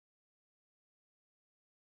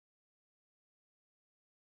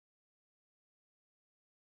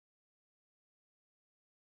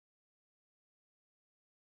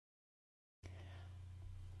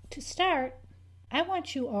To start, I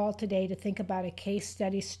want you all today to think about a case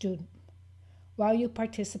study student while you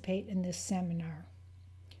participate in this seminar.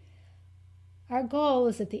 Our goal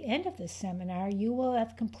is at the end of this seminar, you will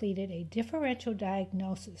have completed a differential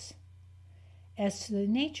diagnosis as to the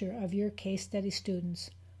nature of your case study student's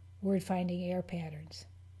word-finding error patterns.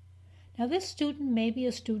 Now, this student may be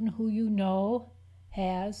a student who you know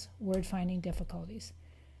has word-finding difficulties.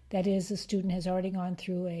 That is, the student has already gone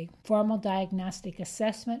through a formal diagnostic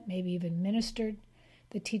assessment, maybe even administered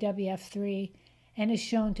the TWF3, and is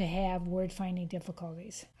shown to have word-finding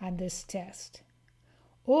difficulties on this test.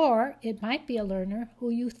 Or it might be a learner who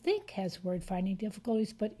you think has word-finding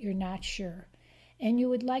difficulties, but you're not sure, and you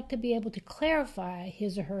would like to be able to clarify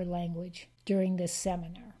his or her language during this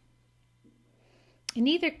seminar. In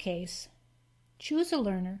either case, choose a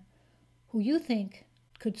learner who you think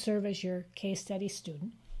could serve as your case study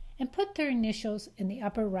student and put their initials in the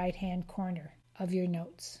upper right-hand corner of your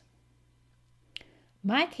notes.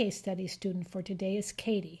 My case study student for today is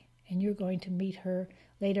Katie, and you're going to meet her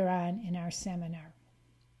later on in our seminar.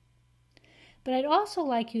 But I'd also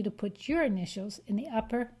like you to put your initials in the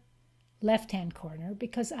upper left-hand corner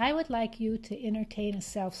because I would like you to entertain a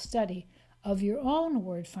self-study of your own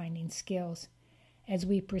word-finding skills as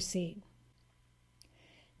we proceed.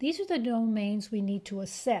 These are the domains we need to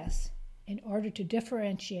assess in order to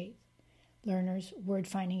differentiate learners'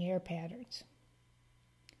 word-finding error patterns.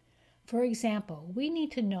 For example, we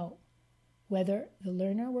need to know whether the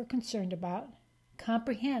learner we're concerned about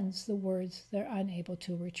comprehends the words they're unable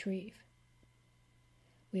to retrieve.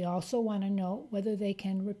 We also want to know whether they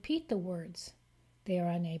can repeat the words they are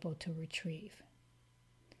unable to retrieve.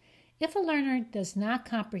 If a learner does not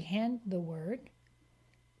comprehend the word,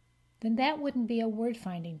 then that wouldn't be a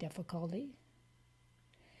word-finding difficulty.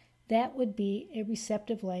 That would be a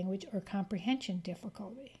receptive language or comprehension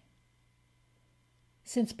difficulty.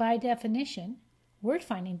 Since by definition,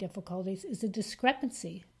 word-finding difficulties is a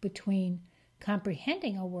discrepancy between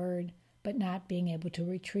comprehending a word but not being able to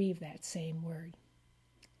retrieve that same word.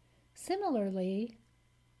 Similarly,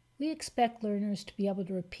 we expect learners to be able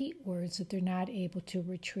to repeat words that they're not able to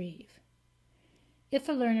retrieve. If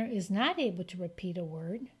a learner is not able to repeat a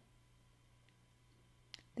word,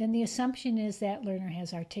 then the assumption is that learner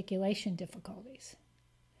has articulation difficulties.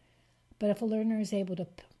 But if a learner is able to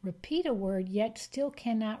repeat a word yet still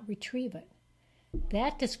cannot retrieve it,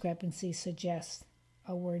 that discrepancy suggests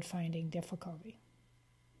a word-finding difficulty.